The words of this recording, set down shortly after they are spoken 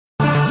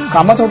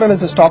Kamat Hotel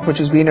is a stock which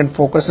has been in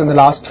focus in the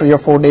last 3 or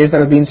 4 days.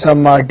 There have been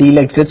some deal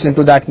exits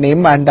into that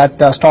name, and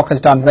that stock has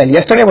done well.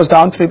 Yesterday was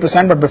down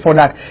 3%, but before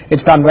that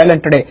it's done well,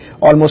 and today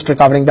almost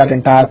recovering that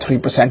entire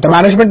 3%. The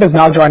management is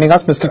now joining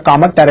us. Mr.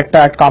 Kamat, director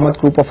at Kamat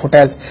Group of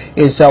Hotels,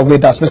 is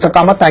with us. Mr.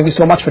 Kamat, thank you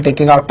so much for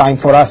taking out time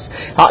for us.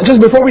 Just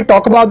before we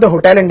talk about the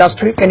hotel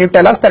industry, can you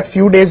tell us that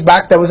few days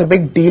back there was a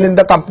big deal in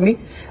the company?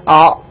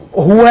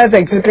 Who has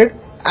exited,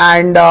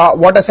 and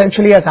what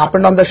essentially has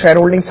happened on the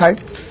shareholding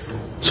side?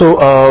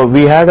 So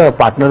we had a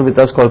partner with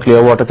us called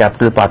Clearwater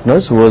Capital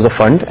Partners, who was a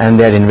fund, and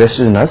they had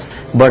invested in us.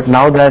 But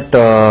now that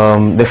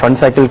the fund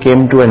cycle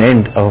came to an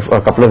end of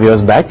a couple of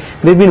years back,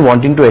 they've been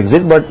wanting to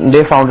exit, but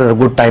they found a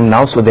good time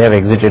now, so they have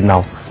exited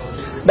now.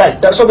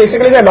 Right. So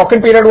basically their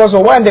lock-in period was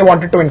over and they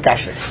wanted to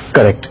encash it.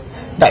 Correct.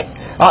 Right.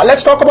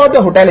 Let's talk about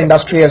the hotel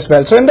industry as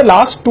well. So in the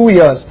last 2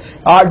 years,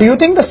 do you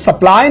think the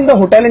supply in the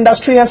hotel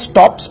industry has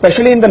stopped,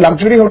 especially in the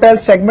luxury hotel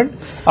segment?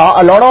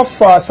 A lot of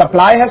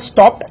supply has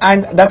stopped,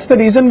 and that's the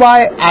reason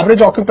why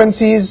average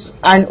occupancies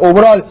and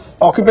overall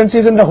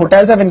occupancies in the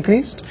hotels have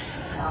increased?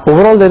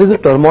 Overall, there is a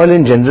turmoil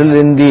in general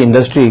in the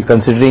industry,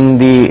 considering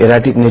the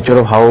erratic nature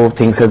of how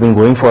things have been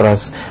going for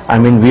us. I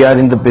mean, we are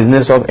in the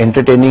business of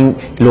entertaining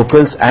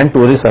locals and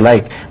tourists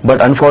alike, but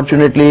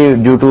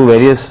unfortunately, due to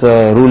various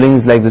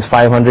rulings like this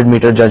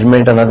 500-meter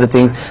judgment and other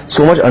things,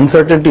 so much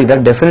uncertainty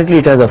that definitely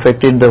it has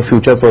affected the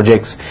future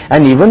projects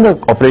and even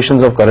the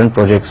operations of current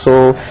projects.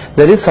 So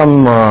there is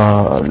some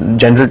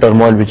general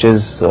turmoil which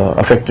has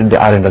affected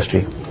our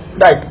industry.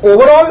 Right.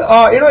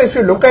 Overall, if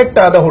you look at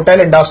the hotel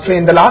industry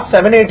in the last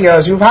 7-8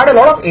 years, you've had a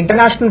lot of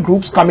international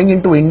groups coming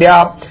into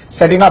India,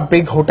 setting up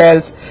big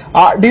hotels.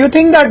 Do you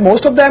think that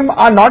most of them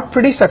are not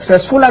pretty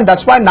successful, and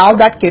that's why now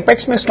that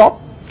capex may stop?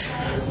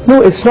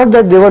 No, it's not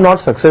that they were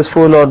not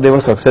successful or they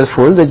were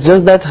successful. It's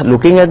just that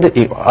looking at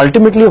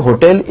ultimately a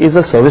hotel is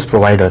a service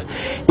provider.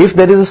 If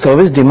there is a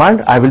service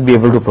demand, I will be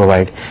able to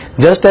provide.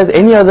 Just as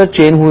any other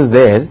chain who is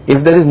there,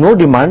 if there is no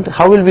demand,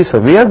 how will we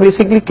serve? We are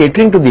basically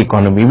catering to the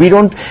economy.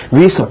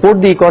 We support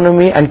the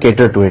economy and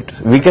cater to it.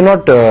 We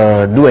cannot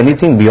do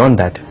anything beyond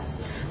that.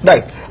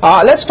 Right.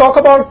 Let's talk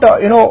about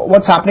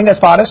what's happening as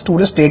far as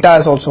tourist data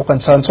is also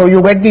concerned. So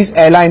you get these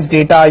airlines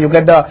data, you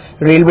get the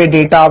railway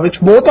data, which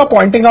both are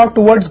pointing out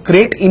towards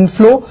great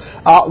inflow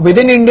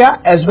within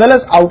India as well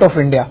as out of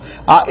India.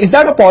 Is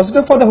that a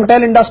positive for the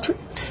hotel industry?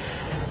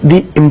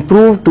 The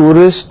improved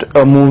tourist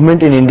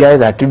movement in India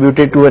is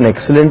attributed to an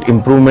excellent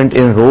improvement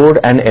in road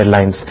and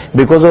airlines.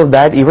 Because of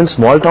that, even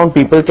small town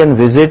people can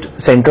visit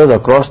centers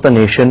across the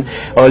nation.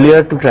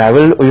 Earlier, to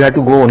travel, you had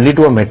to go only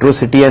to a metro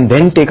city and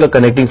then take a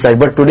connecting flight.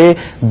 But today,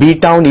 B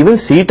town, even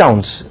C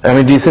towns. I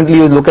mean, recently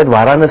you look at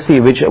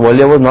Varanasi, which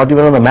earlier was not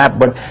even on the map,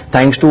 but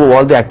thanks to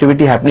all the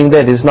activity happening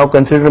there, is now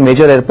considered a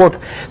major airport.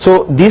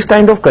 So these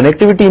kind of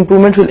connectivity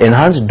improvements will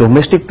enhance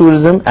domestic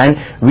tourism, and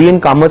we in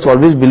Kamat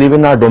always believe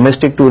in our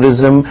domestic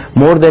tourism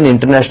more than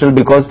international,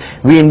 because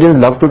we Indians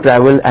love to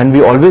travel and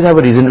we always have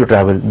a reason to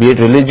travel, be it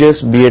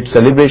religious, be it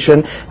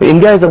celebration.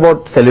 India is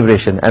about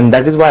celebration, and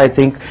that is why I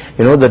think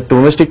the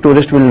domestic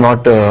tourist will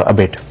not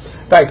abate.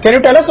 Right. Can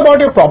you tell us about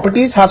your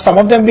properties? Have some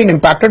of them been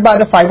impacted by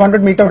the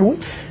 500-meter rule?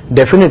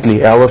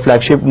 Definitely. Our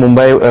flagship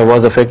Mumbai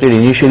was affected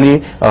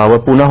initially. Our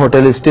Pune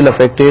hotel is still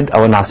affected.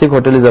 Our Nasik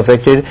hotel is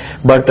affected.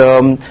 But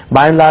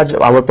by and large,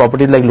 our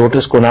properties like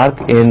Lotus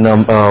Konark in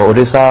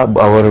Odisha,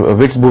 our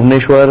Wits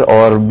Bhubaneswar,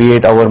 or be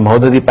it our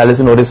Mahodadi Palace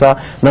in Odisha,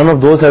 none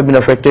of those have been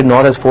affected,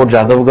 nor has Fort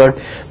Jadavgarh.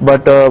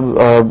 But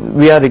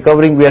we are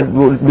recovering.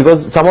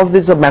 Because some of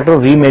this is a matter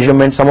of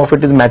remeasurement. Some of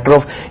it is a matter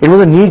of, it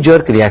was a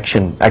knee-jerk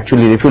reaction.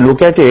 Actually, if you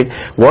look at it,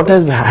 what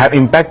has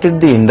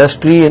impacted the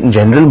industry in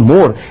general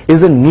more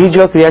is the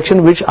knee-jerk reaction,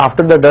 which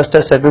after the dust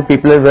has settled,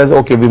 people have said,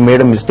 okay, we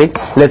made a mistake,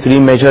 let's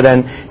remeasure,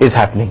 and it's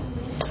happening.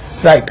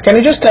 Right. Can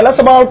you just tell us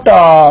about,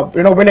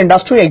 will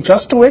industry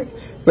adjust to it?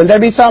 Will there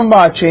be some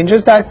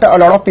changes that a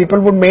lot of people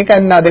would make,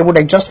 and they would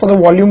adjust for the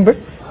volume bit?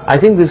 I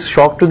think this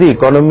shock to the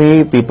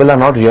economy, people are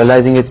not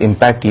realizing its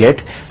impact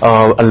yet.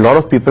 A lot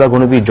of people are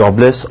going to be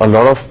jobless. A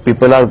lot of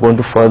people are going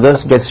to further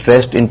get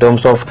stressed in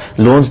terms of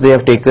loans they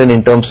have taken,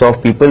 in terms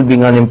of people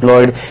being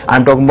unemployed.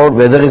 I'm talking about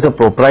whether it's a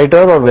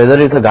proprietor or whether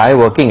it's a guy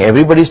working.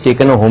 Everybody's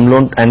taken a home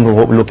loan and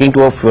looking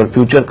to a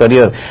future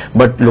career.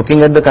 But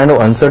looking at the kind of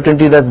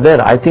uncertainty that's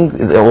there, I think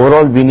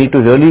overall we need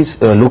to really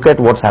look at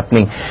what's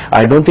happening.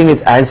 I don't think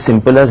it's as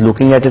simple as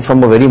looking at it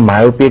from a very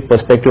myopic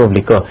perspective of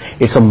liquor.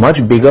 It's a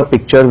much bigger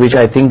picture, which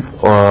I think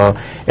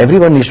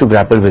everyone needs to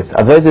grapple with.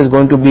 Otherwise, there's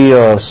going to be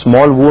a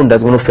small wound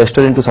that's going to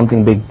fester into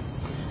something big.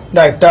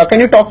 Right. Can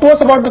you talk to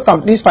us about the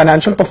company's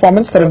financial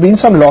performance? There have been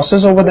some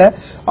losses over there.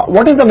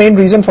 What is the main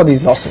reason for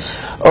these losses?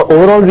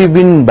 Overall, we've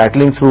been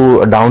battling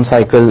through a down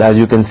cycle. As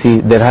you can see,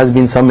 there has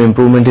been some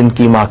improvement in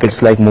key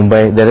markets like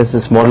Mumbai. There is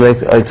this more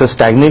like it's a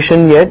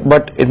stagnation yet,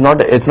 but it's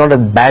not a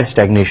bad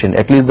stagnation.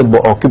 At least the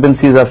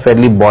occupancies are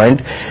fairly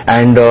buoyant,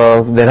 and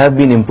there have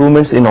been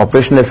improvements in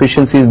operational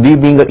efficiencies. We,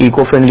 being an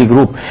eco-friendly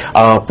group,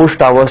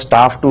 pushed our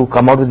staff to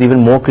come out with even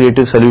more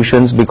creative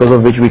solutions, because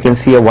of which we can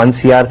see a 1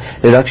 CR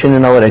reduction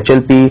in our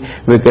HLP. money.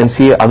 We can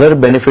see other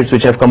benefits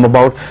which have come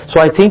about. So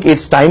I think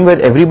it's time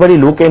where everybody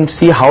look and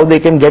see how they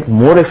can get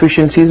more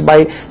efficiencies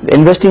by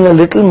investing a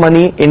little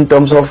money in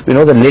terms of,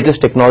 the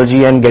latest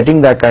technology and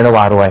getting that kind of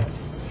ROI.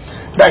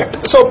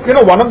 Right. So,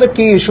 one of the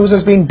key issues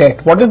has been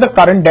debt. What is the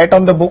current debt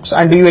on the books,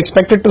 and do you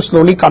expect it to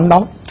slowly come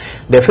down?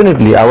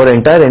 Definitely. Our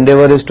entire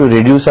endeavor is to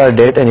reduce our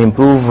debt and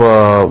improve,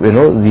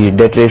 the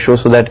debt ratio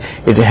so that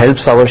it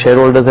helps our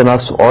shareholders and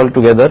us all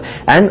together,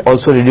 and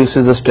also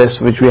reduces the stress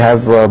which we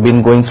have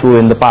been going through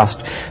in the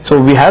past. So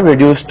we have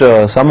reduced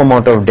some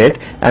amount of debt,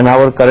 and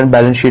our current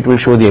balance sheet will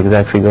show the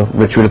exact figure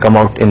which will come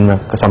out in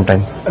some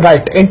time.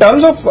 Right. In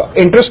terms of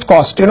interest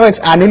cost, it's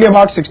annually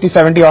about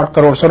 60-70 odd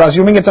crores. So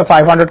assuming it's a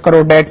 500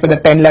 crore debt with a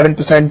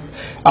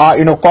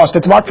 10-11% cost,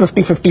 it's about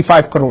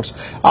 50-55 crores.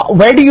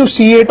 Where do you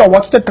see it, or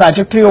what's the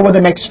trajectory over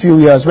the next few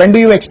years? When do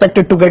you expect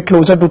it to get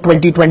closer to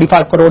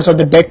 20-25 crores, or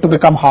the debt to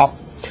become half?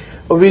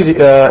 We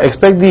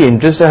expect the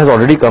interest has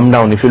already come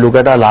down. If you look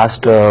at our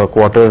last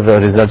quarter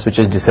results, which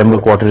is December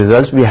quarter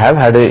results, we have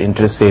had an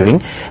interest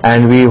saving,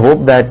 and we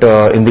hope that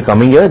in the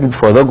coming year it will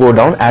further go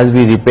down as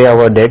we repay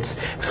our debts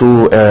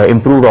through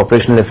improved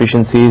operational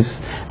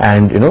efficiencies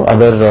and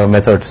other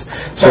methods.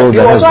 So you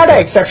also had an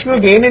exceptional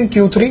gain in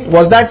Q3.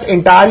 Was that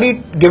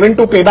entirely given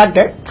to pay back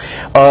debt?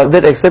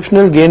 That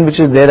exceptional gain which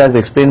is there, as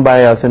explained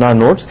by us in our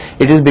notes,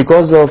 it is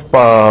because of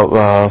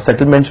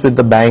settlements with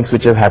the banks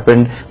which have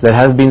happened. There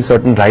have been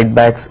certain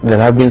write-backs. There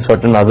have been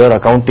certain other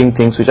accounting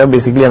things which are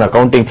basically an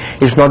accounting.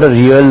 It's not a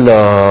real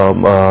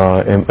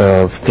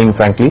thing,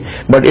 frankly,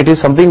 but it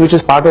is something which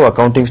is part of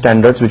accounting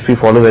standards which we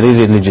follow very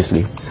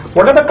religiously.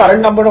 What are the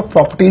current number of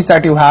properties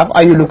that you have?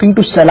 Are you looking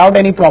to sell out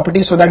any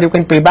properties so that you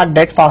can pay back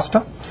debt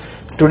faster?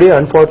 Today,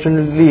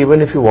 unfortunately,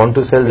 even if you want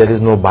to sell, there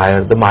is no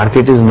buyer. The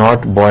market is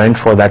not buoyant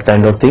for that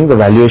kind of thing. The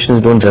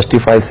valuations don't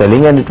justify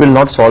selling, and it will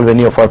not solve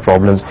any of our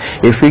problems.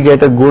 If we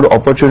get a good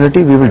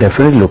opportunity, we will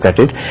definitely look at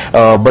it.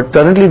 But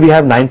currently, we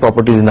have 9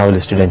 properties in our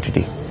listed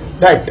entity.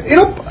 Right.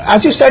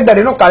 As you said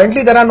that,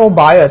 currently there are no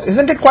buyers.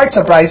 Isn't it quite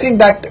surprising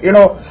that,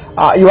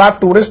 you have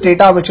tourist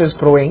data which is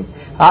growing?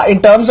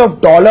 In terms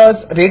of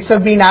dollars, rates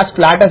have been as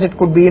flat as it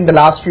could be in the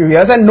last few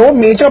years, and no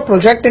major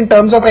project in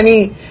terms of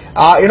any,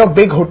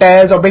 big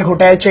hotels or big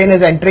hotel chain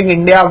is entering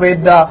India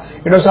with,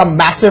 some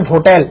massive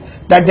hotel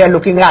that they are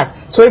looking at.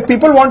 So if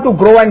people want to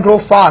grow and grow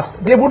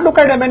fast, they would look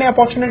at M&A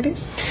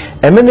opportunities?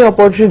 M&A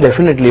opportunity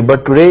definitely,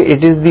 but today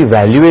it is the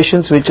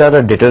valuations which are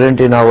a deterrent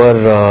in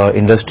our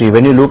industry.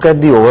 When you look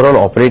at the overall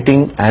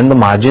operating and the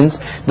margins,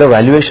 the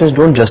valuations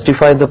don't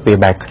justify the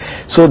payback.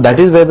 So that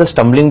is where the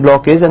stumbling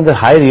block is, and the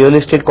high real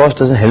estate cost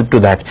doesn't help to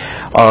that.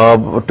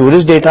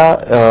 Tourist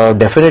data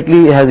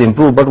definitely has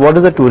improved, but what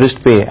does the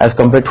tourist pay as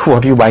compared to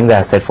what you buying the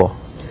asset for?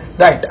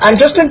 Right. And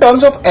just in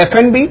terms of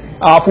F&B,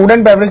 food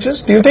and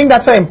beverages, do you think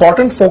that's an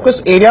important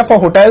focus area for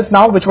hotels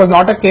now, which was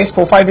not a case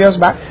 4-5 years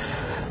back?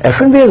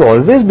 F&B has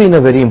always been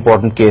a very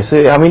important case.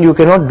 I mean, you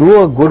cannot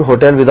do a good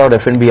hotel without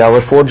F&B.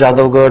 Our Fort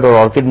Jadavgarh or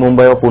Orchid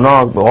Mumbai or Pune,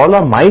 all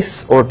are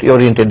MICE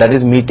oriented. That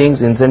is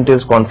meetings,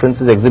 incentives,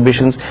 conferences,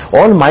 exhibitions,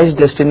 all MICE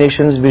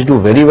destinations which do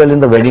very well in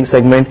the wedding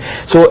segment.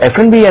 So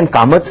F&B and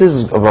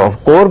Kamat's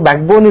core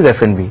backbone is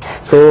F&B.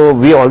 So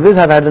we always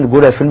have had a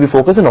good F&B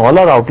focus, and all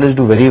our outlets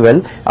do very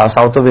well. Our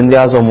South of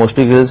India's or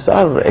mostly grills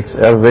are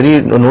very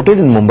noted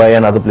in Mumbai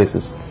and other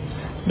places.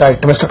 Right.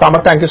 Mr.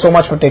 Kamat, thank you so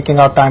much for taking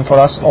out time for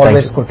us.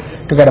 Always good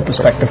to get a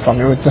perspective from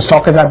you. The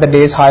stock is at the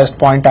day's highest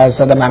point as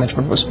the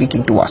management was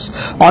speaking to us.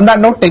 On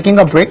that note, taking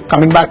a break,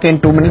 coming back in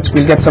 2 minutes,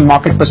 we'll get some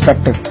market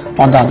perspective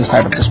on the other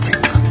side of the screen.